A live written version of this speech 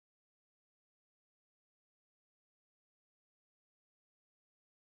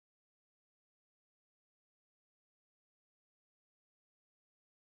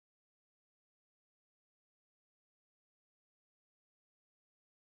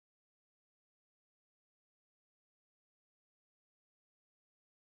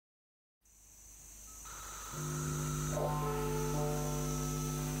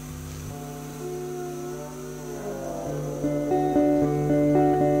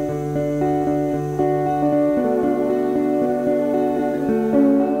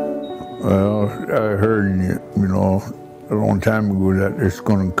a long time ago that it's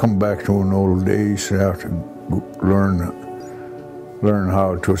going to come back to an old days. You have to learn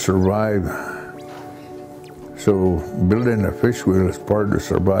how to survive. So building a fish wheel is part of the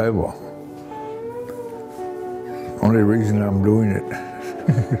survival. Only reason I'm doing it.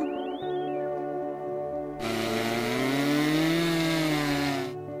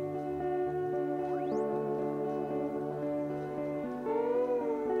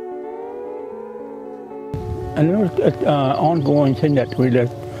 Another ongoing thing that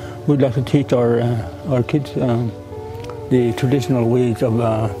we'd like to teach our kids the traditional ways of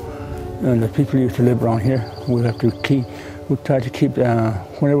the people used to live around here. We try to keep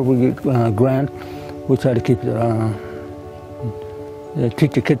whenever we get grant, we try to keep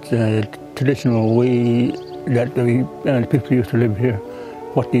teach the kids the traditional way that the people used to live here,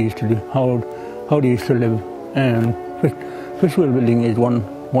 what they used to do, how they used to live, and fish wheel building is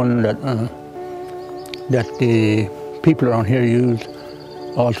one that the people around here used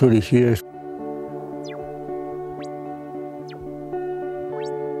all through these years.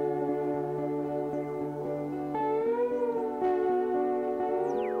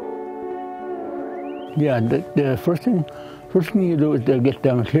 Yeah, the first thing you do is to get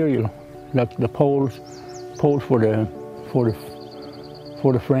the material, like the poles for the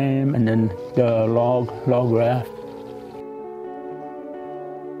frame, and then the log raft.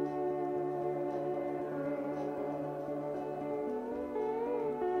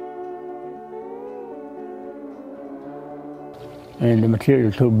 And the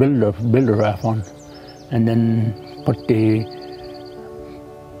material to build a raft on, and then put the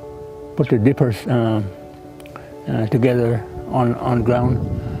dippers together on ground,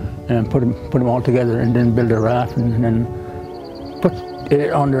 and put them all together, and then build a raft, and then put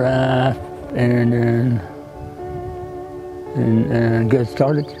it on the raft, and get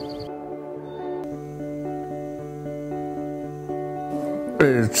started.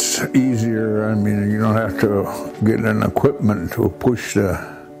 It's easier. I mean, you don't have to get an equipment to push the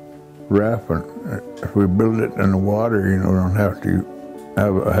raft. And if we build it in the water, you don't have to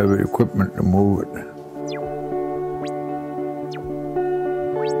have a heavy equipment to move it.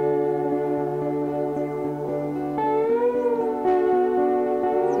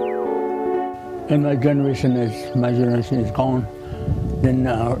 And my generation is gone, then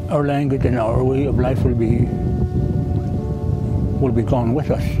our language and our way of life will be gone with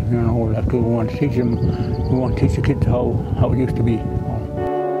us. Like we want to teach them, we want to teach the kids how it used to be.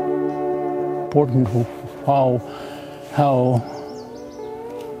 Important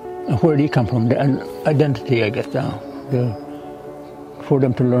where they come from, the identity, I guess, for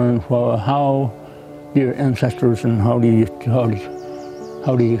them to learn how their ancestors and how they used to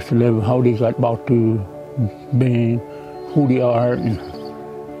live, how they got about to being who they are. And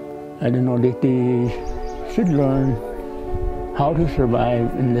I don't know, they should learn how to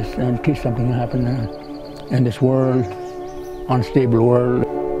survive in this, in case something happens in this world, unstable world.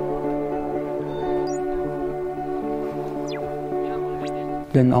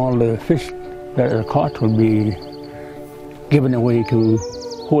 Then all the fish that are caught will be given away to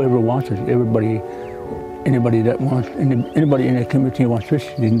whoever wants it. Anybody in the community wants fish,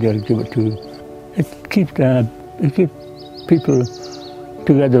 then they'll give it to. It keeps people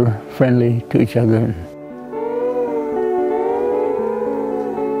together, friendly to each other.